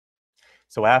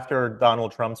So after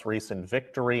Donald Trump's recent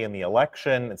victory in the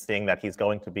election, it's seeing that he's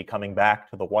going to be coming back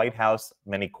to the White House,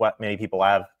 many people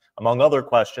have, among other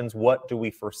questions, what do we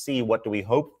foresee, what do we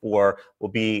hope for will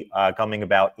be coming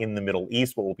about in the Middle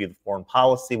East? What will be the foreign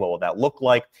policy? What will that look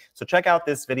like? So check out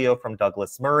this video from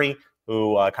Douglas Murray,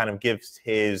 who kind of gives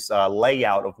his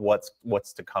layout of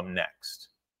what's to come next.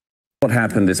 What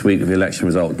happened this week with the election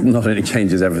result not only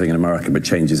changes everything in America, but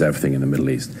changes everything in the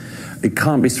Middle East. It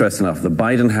can't be stressed enough. The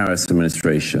Biden-Harris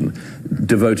administration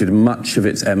devoted much of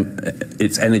its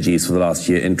energies for the last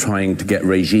year in trying to get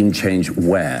regime change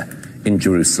where? In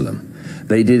Jerusalem.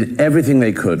 They did everything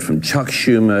they could, from Chuck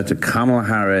Schumer to Kamala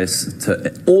Harris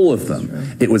to all of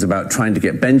them. It was about trying to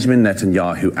get Benjamin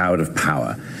Netanyahu out of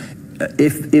power.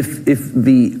 If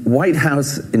the White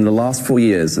House in the last 4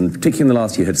 years, and particularly in the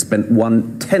last year, had spent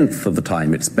 1/10 of the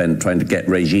time it spent trying to get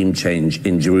regime change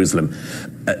in Jerusalem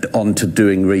onto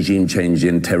doing regime change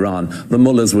in Tehran, the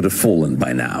mullahs would have fallen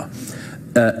by now.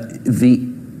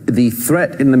 The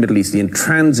threat in the Middle East, the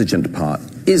intransigent part,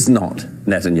 is not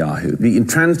Netanyahu. The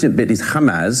intransigent bit is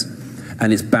Hamas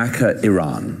and its backer,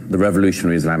 Iran, the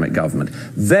Revolutionary Islamic government.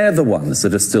 They're the ones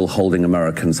that are still holding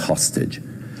Americans hostage.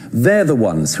 They're the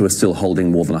ones who are still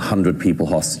holding more than 100 people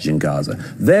hostage in Gaza.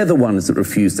 They're the ones that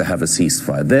refuse to have a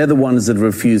ceasefire. They're the ones that have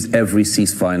refused every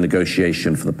ceasefire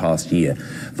negotiation for the past year.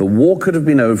 The war could have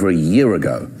been over a year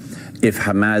ago if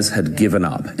Hamas had given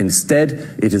up.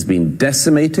 Instead, it has been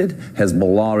decimated.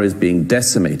 Hezbollah is being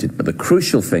decimated. But the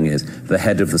crucial thing is the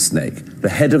head of the snake. The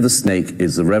head of the snake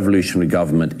is the revolutionary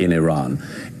government in Iran.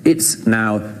 It's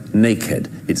now naked.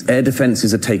 Its air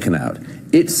defenses are taken out.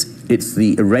 It's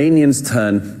the Iranians'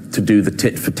 turn to do the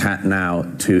tit for tat now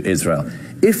to Israel.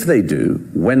 If they do,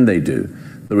 when they do,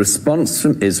 the response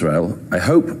from Israel, I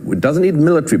hope, it doesn't need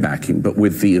military backing, but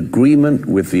with the agreement,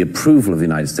 with the approval of the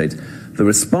United States, the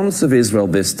response of Israel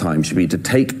this time should be to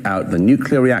take out the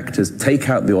nuclear reactors, take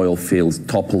out the oil fields,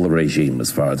 topple the regime,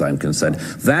 as far as I'm concerned.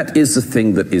 That is the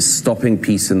thing that is stopping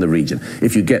peace in the region.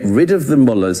 If you get rid of the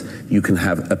mullahs, you can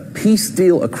have a peace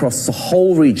deal across the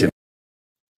whole region.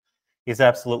 He's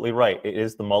absolutely right. It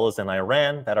is the mullahs in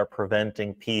Iran that are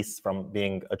preventing peace from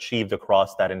being achieved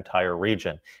across that entire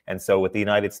region. And so with the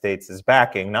United States'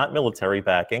 backing, not military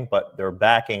backing, but their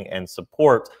backing and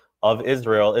support of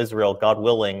Israel, God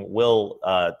willing, will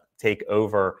take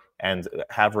over and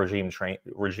have regime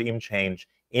change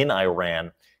in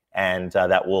Iran, and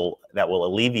that will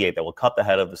cut the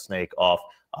head of the snake off,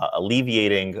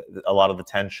 alleviating a lot of the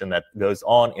tension that goes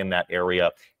on in that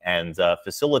area, and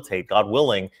facilitate, God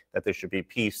willing, that there should be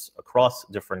peace across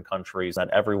different countries, that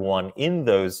everyone in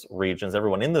those regions,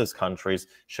 everyone in those countries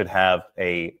should have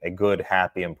a good,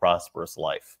 happy, and prosperous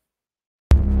life.